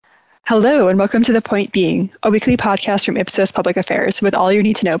Hello, and welcome to The Point Being, a weekly podcast from Ipsos Public Affairs with all you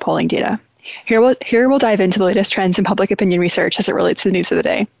need to know polling data. Here we'll dive into the latest trends in public opinion research as it relates to the news of the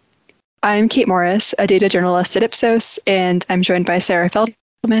day. I'm Kate Morris, a data journalist at Ipsos, and I'm joined by Sarah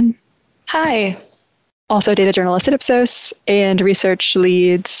Feldman. Hi. Also data journalist at Ipsos, and research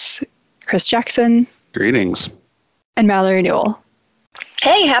leads Chris Jackson. Greetings. And Mallory Newell.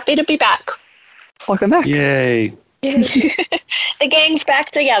 Hey, happy to be back. Welcome back. Yay. The gang's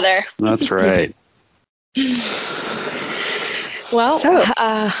back together. That's right. Well,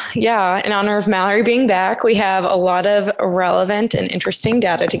 in honor of Mallory being back, we have a lot of relevant and interesting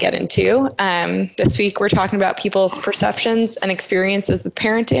data to get into. This week, we're talking about people's perceptions and experiences of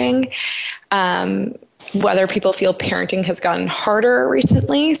parenting, whether people feel parenting has gotten harder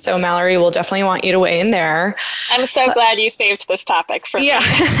recently. So Mallory will definitely want you to weigh in there. I'm so glad you saved this topic for me.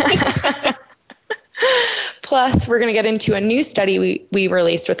 Plus, we're going to get into a new study we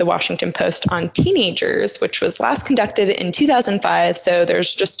released with the Washington Post on teenagers, which was last conducted in 2005. So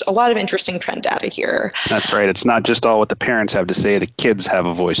there's just a lot of interesting trend data here. That's right. It's not just all what the parents have to say. The kids have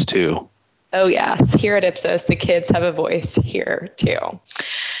a voice too. Oh, yes. Here at Ipsos, the kids have a voice here too.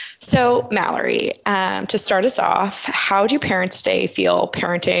 So, Mallory, to start us off, how do parents today feel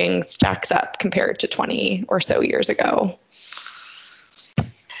parenting stacks up compared to 20 or so years ago?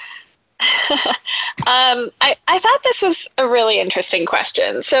 I thought this was a really interesting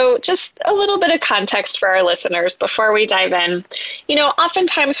question. So just a little bit of context for our listeners before we dive in. You know,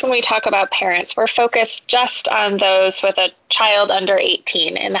 oftentimes when we talk about parents, we're focused just on those with a child under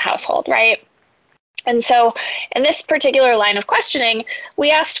 18 in the household, right? And so in this particular line of questioning,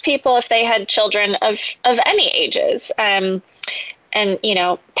 we asked people if they had children of any ages. And, you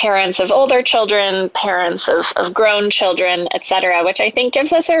know, parents of older children, parents of grown children, et cetera, which I think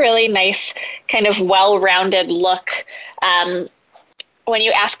gives us a really nice kind of well-rounded look when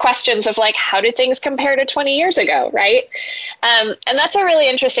you ask questions of like, how did things compare to 20 years ago, right? And that's a really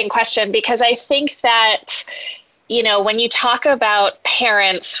interesting question because I think that, you know, when you talk about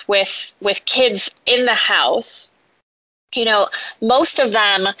parents with kids in the house, you know, most of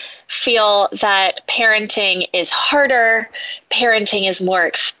them feel that parenting is harder, parenting is more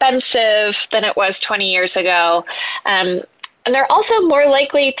expensive than it was 20 years ago. And they're also more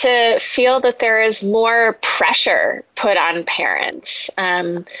likely to feel that there is more pressure put on parents,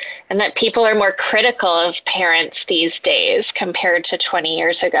 and that people are more critical of parents these days compared to 20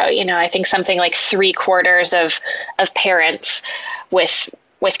 years ago. You know, I think something like 3/4 of parents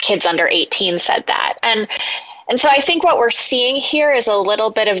with kids under 18 said that. And so I think what we're seeing here is a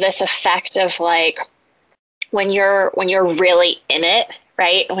little bit of this effect of like when you're really in it,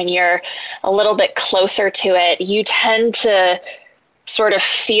 right? When you're a little bit closer to it, you tend to sort of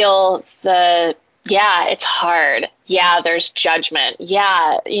feel it's hard. Yeah, there's judgment.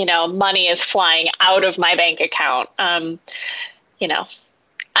 Yeah, you know, money is flying out of my bank account. You know,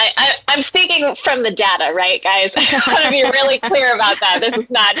 I'm speaking from the data, right, guys? I want to be really clear about that. This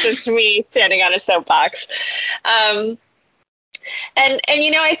is not just me standing on a soapbox. And you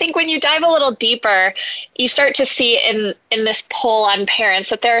know, I think when you dive a little deeper, you start to see in this poll on parents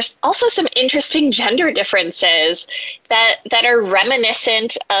that there's also some interesting gender differences that are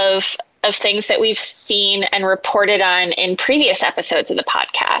reminiscent of things that we've seen and reported on in previous episodes of the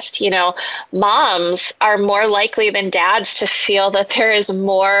podcast. You know, moms are more likely than dads to feel that there is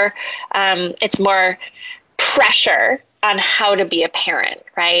more, it's more pressure on how to be a parent,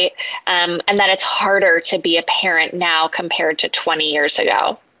 right? And that it's harder to be a parent now compared to 20 years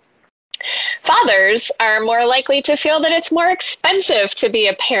ago. Fathers are more likely to feel that it's more expensive to be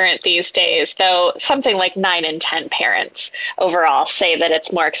a parent these days, though something like 9 in 10 parents overall say that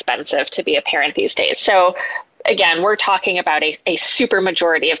it's more expensive to be a parent these days. So again, we're talking about a super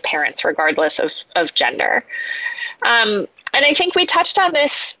majority of parents, regardless of gender. And I think we touched on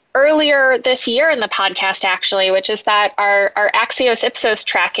this earlier this year in the podcast, actually, which is that our Axios Ipsos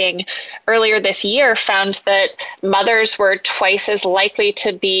tracking earlier this year found that mothers were twice as likely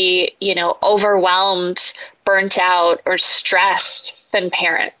to be, you know, overwhelmed, burnt out, or stressed than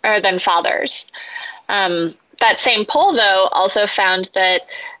fathers. That same poll, though, also found that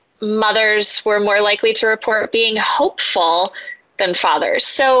mothers were more likely to report being hopeful than fathers.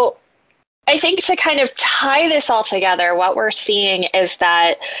 So I think to kind of tie this all together, what we're seeing is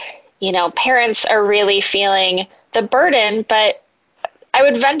that, you know, parents are really feeling the burden, but I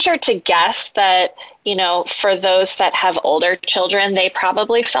would venture to guess that, you know, for those that have older children, they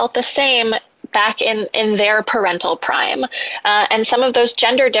probably felt the same back in their parental prime. And some of those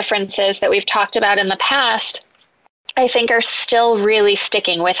gender differences that we've talked about in the past I think are still really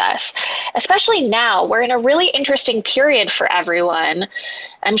sticking with us, especially now. We're in a really interesting period for everyone.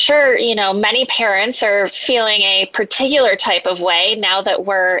 I'm sure, many parents are feeling a particular type of way now that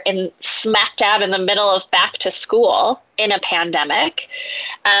we're in smack dab in the middle of back to school in a pandemic.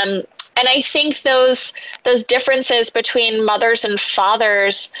 And I think those differences between mothers and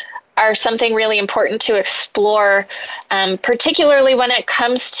fathers are something really important to explore, particularly when it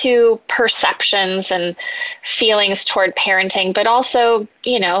comes to perceptions and feelings toward parenting, but also,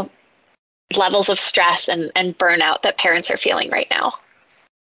 levels of stress and burnout that parents are feeling right now.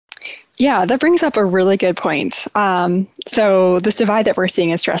 Yeah, that brings up a really good point. So this divide that we're seeing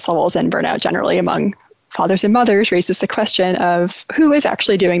in stress levels and burnout generally among fathers and mothers raises the question of who is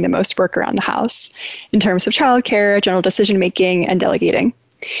actually doing the most work around the house in terms of childcare, general decision making, and delegating.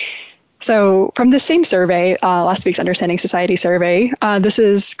 So from the same survey, last week's Understanding Society survey, this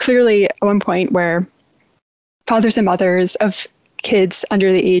is clearly one point where fathers and mothers of kids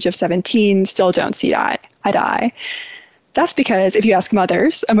under the age of 17 still don't see eye to eye. That's because if you ask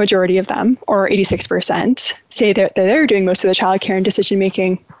mothers, a majority of them, or 86%, say that they're doing most of the childcare and decision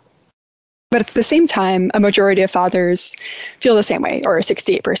making. But at the same time, a majority of fathers feel the same way, or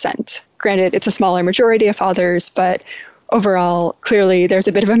 68%. Granted, it's a smaller majority of fathers, but overall, clearly, there's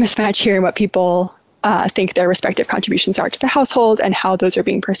a bit of a mismatch here in what people think their respective contributions are to the household and how those are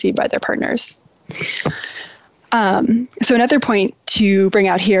being perceived by their partners. So another point to bring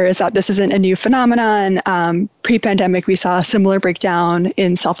out here is that this isn't a new phenomenon. Pre-pandemic, we saw a similar breakdown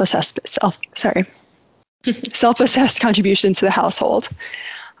in self-assessed contributions to the household.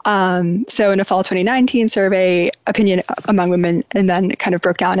 So in a fall 2019 survey, opinion among women and men kind of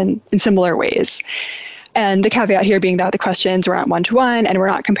broke down in similar ways. And the caveat here being that the questions weren't one-to-one and we're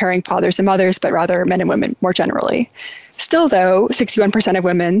not comparing fathers and mothers, but rather men and women more generally. Still, though, 61% of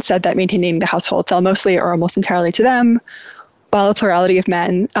women said that maintaining the household fell mostly or almost entirely to them, while a plurality of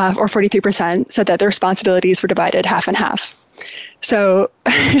men, or 43%, said that the responsibilities were divided half and half. So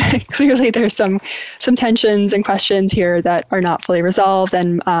clearly there's some tensions and questions here that are not fully resolved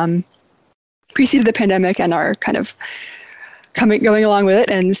and preceded the pandemic and are kind of going along with it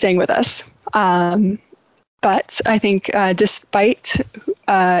and staying with us. But I think despite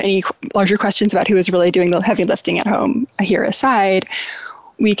any larger questions about who is really doing the heavy lifting at home here aside,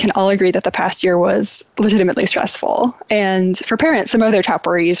 we can all agree that the past year was legitimately stressful. And for parents, some of their top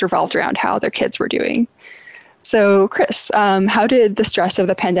worries revolved around how their kids were doing. So, Chris, how did the stress of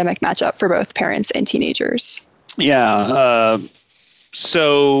the pandemic match up for both parents and teenagers? Yeah,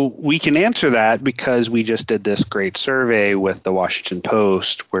 so we can answer that because we just did this great survey with the Washington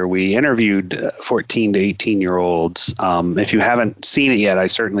Post where we interviewed 14 to 18-year-olds. If you haven't seen it yet, I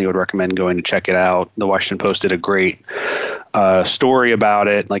certainly would recommend going to check it out. The Washington Post did a great story about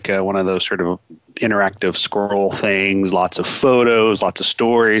it, like one of those sort of interactive scroll things, lots of photos, lots of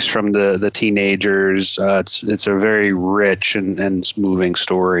stories from the teenagers. It's a very rich and moving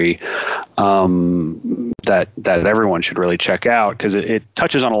story that everyone should really check out because it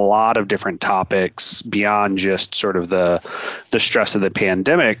touches on a lot of different topics beyond just sort of the stress of the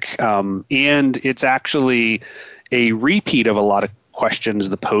pandemic. And it's actually a repeat of a lot of questions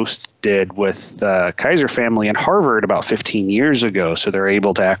the Post did with the Kaiser family and Harvard about 15 years ago. So they're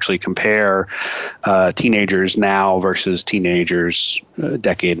able to actually compare teenagers now versus teenagers a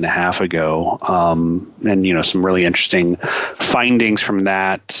decade and a half ago. And, some really interesting findings from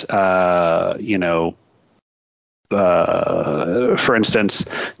that, for instance,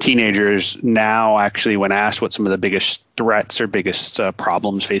 teenagers now actually, when asked what some of the biggest threats or biggest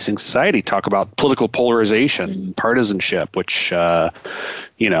problems facing society, talk about political polarization, partisanship, which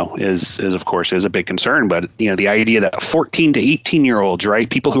is of course is a big concern. But the idea that 14 to 18-year-olds, right,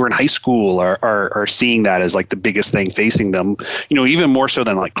 people who are in high school are seeing that as like the biggest thing facing them, even more so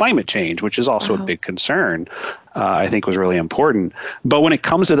than like climate change, which is also a big concern. I think was really important. But when it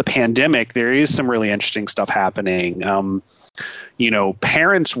comes to the pandemic, there is some really interesting stuff happening.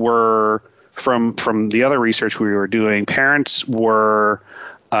 Parents were, from the other research we were doing, parents were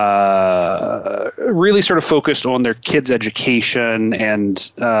really sort of focused on their kids' education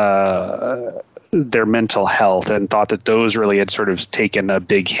and their mental health, and thought that those really had sort of taken a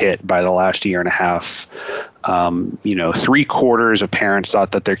big hit by the last year and a half. 3/4 of parents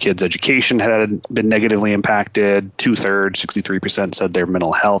thought that their kids' education had been negatively impacted. 2/3, 63%, said their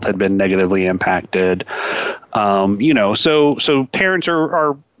mental health had been negatively impacted. So parents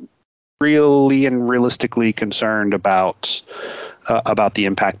are really and realistically concerned about the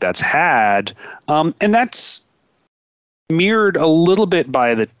impact that's had, and that's mirrored a little bit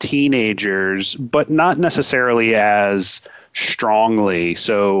by the teenagers, but not necessarily as strongly.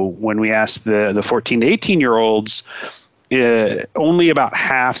 So when we asked the 14 to 18-year-olds, only about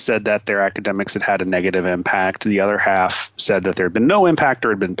half said that their academics had a negative impact. The other half said that there had been no impact or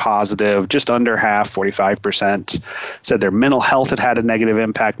had been positive. Just under half, 45%, said their mental health had a negative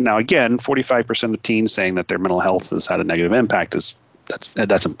impact. Now, again, 45% of teens saying that their mental health has had a negative impact is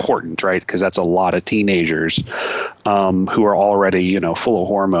that's important, right? Because that's a lot of teenagers who are already, full of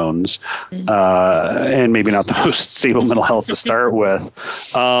hormones and maybe not the most stable mental health to start with.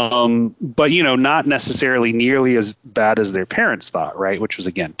 But, not necessarily nearly as bad as their parents thought, right? Which was,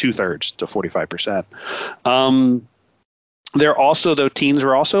 again, 2/3 to 45%. Teens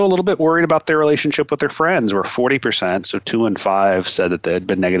were also a little bit worried about their relationship with their friends, where 40%, so 2 in 5, said that they had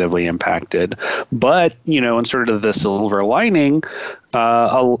been negatively impacted. But, in sort of the silver lining,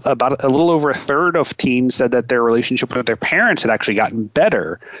 about a little over a third of teens said that their relationship with their parents had actually gotten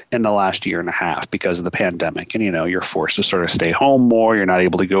better in the last year and a half because of the pandemic. And, you're forced to sort of stay home more. You're not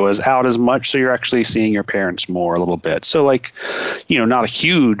able to go out as much. So you're actually seeing your parents more a little bit. So not a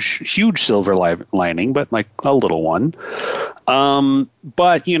huge silver lining, but like a little one.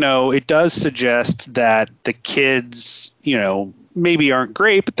 But, it does suggest that the kids, maybe aren't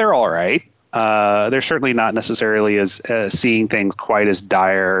great, but they're all right. They're certainly not necessarily as seeing things quite as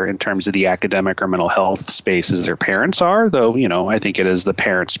dire in terms of the academic or mental health space as their parents are, though, I think it is the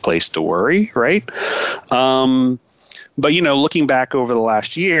parents' place to worry, right? But, looking back over the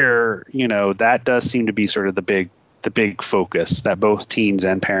last year, that does seem to be sort of the big focus that both teens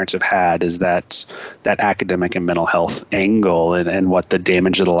and parents have had, is that academic and mental health angle, and what the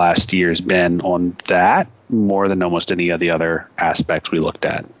damage of the last year has been on that more than almost any of the other aspects we looked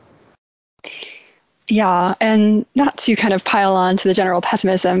at. Yeah, and not to kind of pile on to the general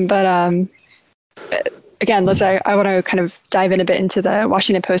pessimism, but again, Liz, I want to kind of dive in a bit into the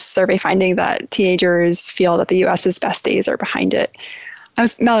Washington Post survey finding that teenagers feel that the U.S.'s best days are behind it.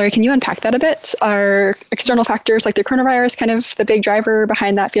 Mallory, can you unpack that a bit? Are external factors like the coronavirus kind of the big driver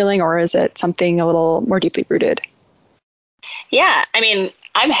behind that feeling, or is it something a little more deeply rooted? Yeah, I mean,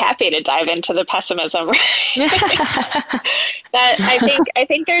 I'm happy to dive into the pessimism. That I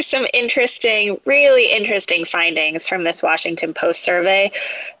think there's some really interesting findings from this Washington Post survey,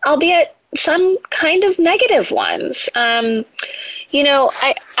 albeit some kind of negative ones.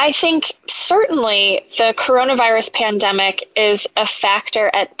 I think certainly the coronavirus pandemic is a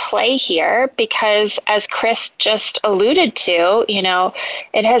factor at play here because, as Chris just alluded to,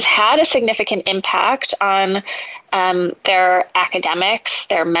 it has had a significant impact on their academics,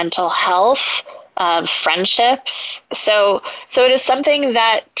 their mental health, friendships. So it is something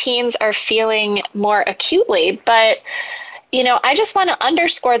that teens are feeling more acutely. But, I just want to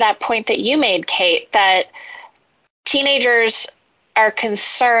underscore that point that you made, Kate, that teenagers are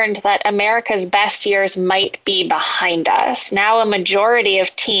concerned that America's best years might be behind us. Now a majority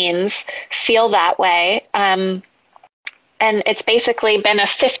of teens feel that way. And it's basically been a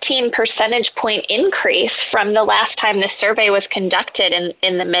 15 percentage point increase from the last time this survey was conducted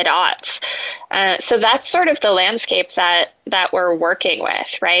in the mid-aughts. So that's sort of the landscape that we're working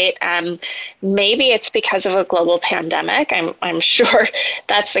with, right? Maybe it's because of a global pandemic. I'm sure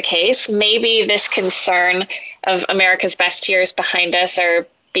that's the case. Maybe this concern of America's best years behind us are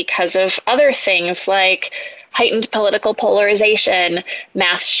because of other things like heightened political polarization,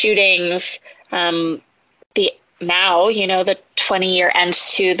 mass shootings, the 20-year end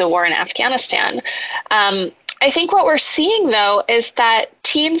to the war in Afghanistan. I think what we're seeing, though, is that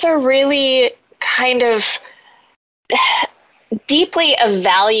teens are really kind of deeply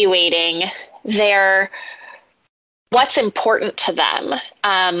evaluating what's important to them,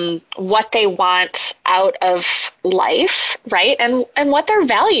 what they want out of life, right? And what their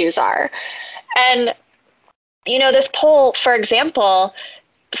values are. And, this poll, for example,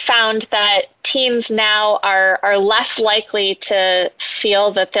 found that teens now are less likely to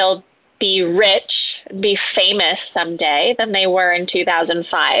feel that they'll be rich, be famous someday than they were in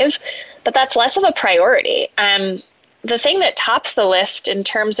 2005, but that's less of a priority. The thing that tops the list in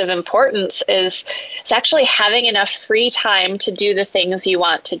terms of importance is actually having enough free time to do the things you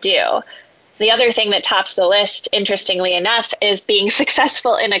want to do. The other thing that tops the list, interestingly enough, is being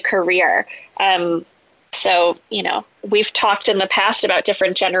successful in a career. So, we've talked in the past about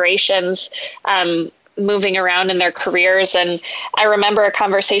different generations moving around in their careers. And I remember a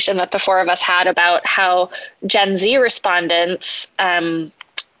conversation that the four of us had about how Gen Z respondents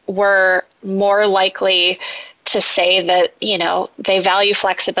were more likely to say that, they value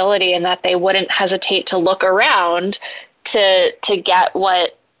flexibility and that they wouldn't hesitate to look around to get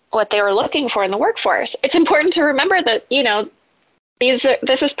what they were looking for in the workforce. It's important to remember that,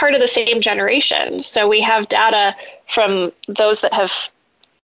 this is part of the same generation. So we have data from those that have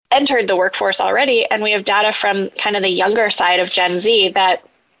entered the workforce already, and we have data from kind of the younger side of Gen Z that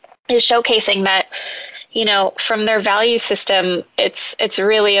is showcasing that, you know, from their value system, it's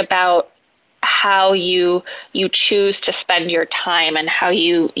really about how you choose to spend your time and how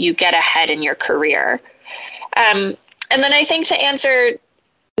you get ahead in your career. And then I think to answer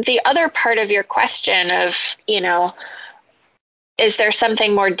the other part of your question of, you know, is there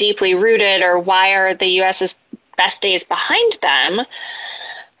something more deeply rooted, or why are the US's best days behind them?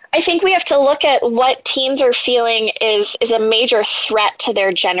 I think we have to look at what teens are feeling is a major threat to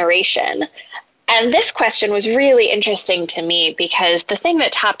their generation. And this question was really interesting to me because the thing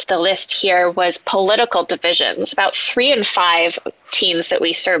that topped the list here was political divisions. About 3 in 5 teens that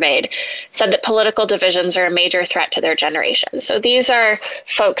we surveyed said that political divisions are a major threat to their generation. So these are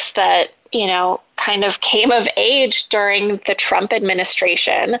folks that, you know, kind of came of age during the Trump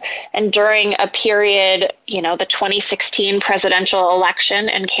administration and during a period, you know, the 2016 presidential election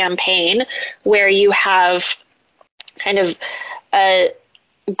and campaign, where you have kind of a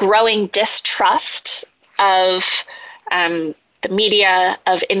growing distrust of the media,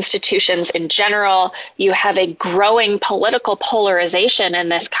 of institutions in general. You have a growing political polarization in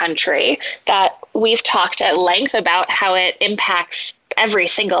this country that we've talked at length about how it impacts every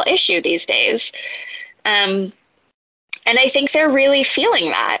single issue these days. And I think they're really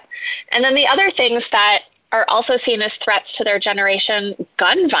feeling that. And then the other things that are also seen as threats to their generation,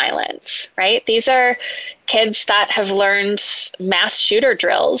 gun violence, right? These are kids that have learned mass shooter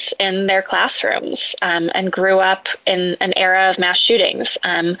drills in their classrooms and grew up in an era of mass shootings,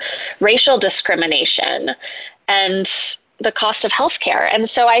 racial discrimination, and the cost of healthcare. And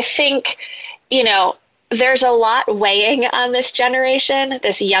so I think, you know, there's a lot weighing on this generation,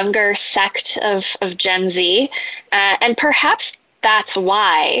 this younger sect of Gen Z, and perhaps that's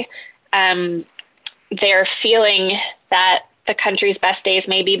why they're feeling that the country's best days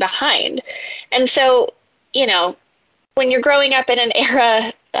may be behind. And so, you know, when you're growing up in an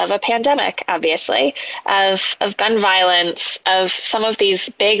era of a pandemic, obviously, of gun violence, of some of these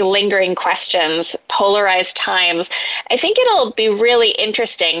big lingering questions, polarized times, I think it'll be really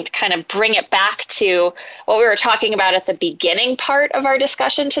interesting to kind of bring it back to what we were talking about at the beginning part of our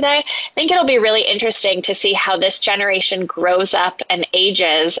discussion today. I think it'll be really interesting to see how this generation grows up and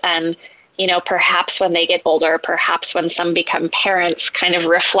ages, and, you know, perhaps when they get older, perhaps when some become parents, kind of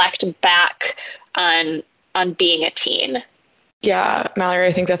reflect back on being a teen. Yeah, Mallory,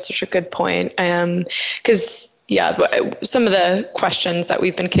 I think that's such a good point. Because, some of the questions that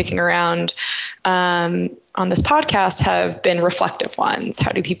we've been kicking around on this podcast have been reflective ones.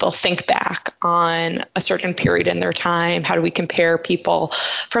 How do people think back on a certain period in their time? How do we compare people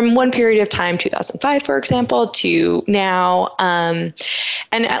from one period of time, 2005, for example, to now? And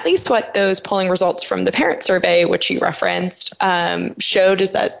at least what those polling results from the parent survey, which you referenced, showed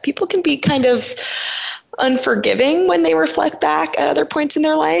is that people can be kind of unforgiving when they reflect back at other points in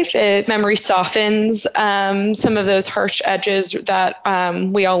their life. Memory softens some of those harsh edges that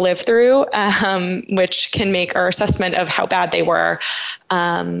we all live through, which can make our assessment of how bad they were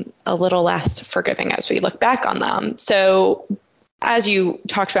a little less forgiving as we look back on them. So, as you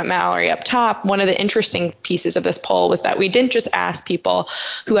talked about, Mallory, up top, one of the interesting pieces of this poll was that we didn't just ask people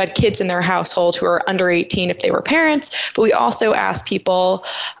who had kids in their household who are under 18 if they were parents, but we also asked people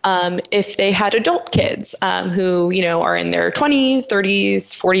if they had adult kids who, you know, are in their 20s,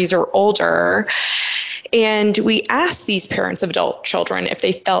 30s, 40s, or older. And we asked these parents of adult children if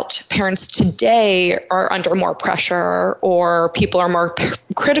they felt parents today are under more pressure, or people are more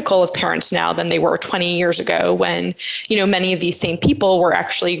critical of parents now than they were 20 years ago, when, you know, many of these same people were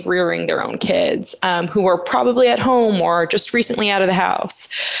actually rearing their own kids, who were probably at home or just recently out of the house.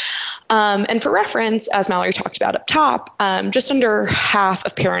 And for reference, as Mallory talked about up top, just under half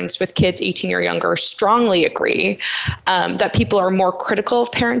of parents with kids 18 or younger strongly agree that people are more critical of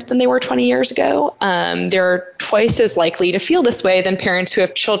parents than they were 20 years ago. They're twice as likely to feel this way than parents who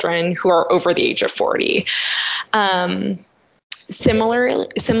have children who are over the age of 40.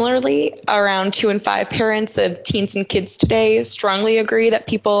 Similarly, around 2 in 5 parents of teens and kids today strongly agree that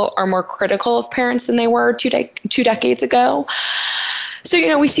people are more critical of parents than they were two decades ago. So, you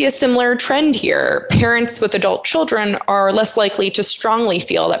know, we see a similar trend here. Parents with adult children are less likely to strongly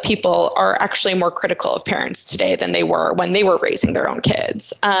feel that people are actually more critical of parents today than they were when they were raising their own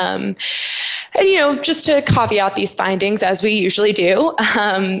kids. And, you know, just to caveat these findings, as we usually do,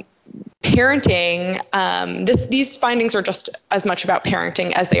 parenting, these findings are just as much about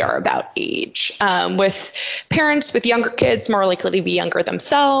parenting as they are about age. With parents with younger kids more likely to be younger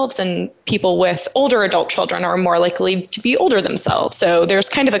themselves, and people with older adult children are more likely to be older themselves. So there's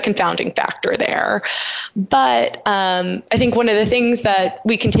kind of a confounding factor there. But I think one of the things that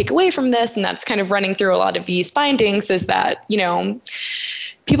we can take away from this, and that's kind of running through a lot of these findings, is that,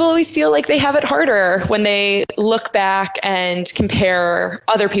 people always feel like they have it harder when they look back and compare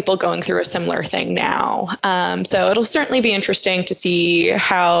other people going through a similar thing now. So it'll certainly be interesting to see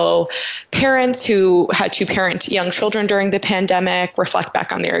how parents who had to parent young children during the pandemic reflect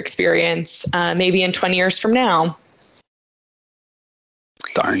back on their experience, maybe in 20 years from now.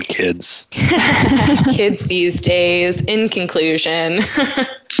 Darn kids. Kids these days, in conclusion.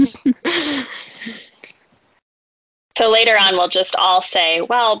 So later on, we'll just all say,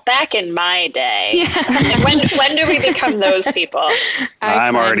 well, back in my day. Yeah. When do we become those people?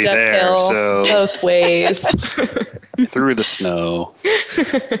 I'm already there, so both ways. Through the snow.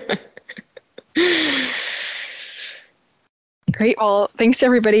 Great. Well, thanks to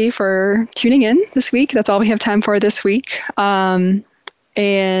everybody for tuning in this week. That's all we have time for this week. And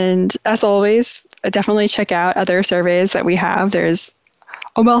as always, definitely check out other surveys that we have. There's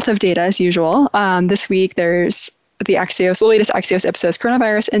a wealth of data as usual. This week, there's the latest Axios Ipsos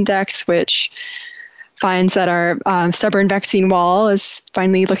coronavirus index, which finds that our stubborn vaccine wall is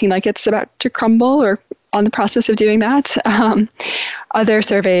finally looking like it's about to crumble or on the process of doing that. Other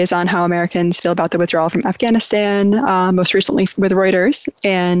surveys on how Americans feel about the withdrawal from Afghanistan, most recently with Reuters.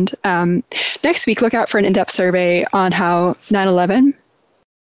 And next week, look out for an in-depth survey on how 9/11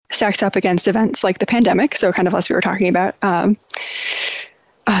 stacks up against events like the pandemic. So kind of as we were talking about,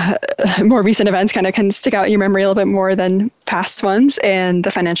 more recent events kind of can stick out in your memory a little bit more than past ones, and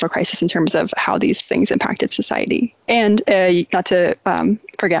the financial crisis in terms of how these things impacted society. And not to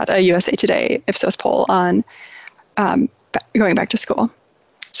forget a USA Today Ipsos poll on going back to school.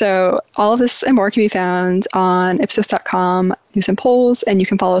 So all of this and more can be found on Ipsos.com, news and polls, and you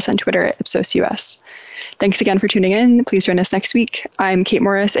can follow us on Twitter at IpsosUS. Thanks again for tuning in. Please join us next week. I'm Kate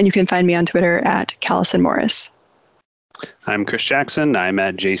Morris, and you can find me on Twitter at Callison Morris. I'm Chris Jackson. I'm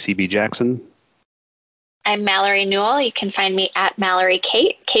at JCB Jackson. I'm Mallory Newell. You can find me at Mallory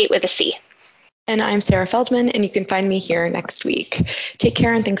Kate with a C. And I'm Sarah Feldman, and you can find me here next week. Take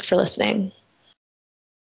care, and thanks for listening.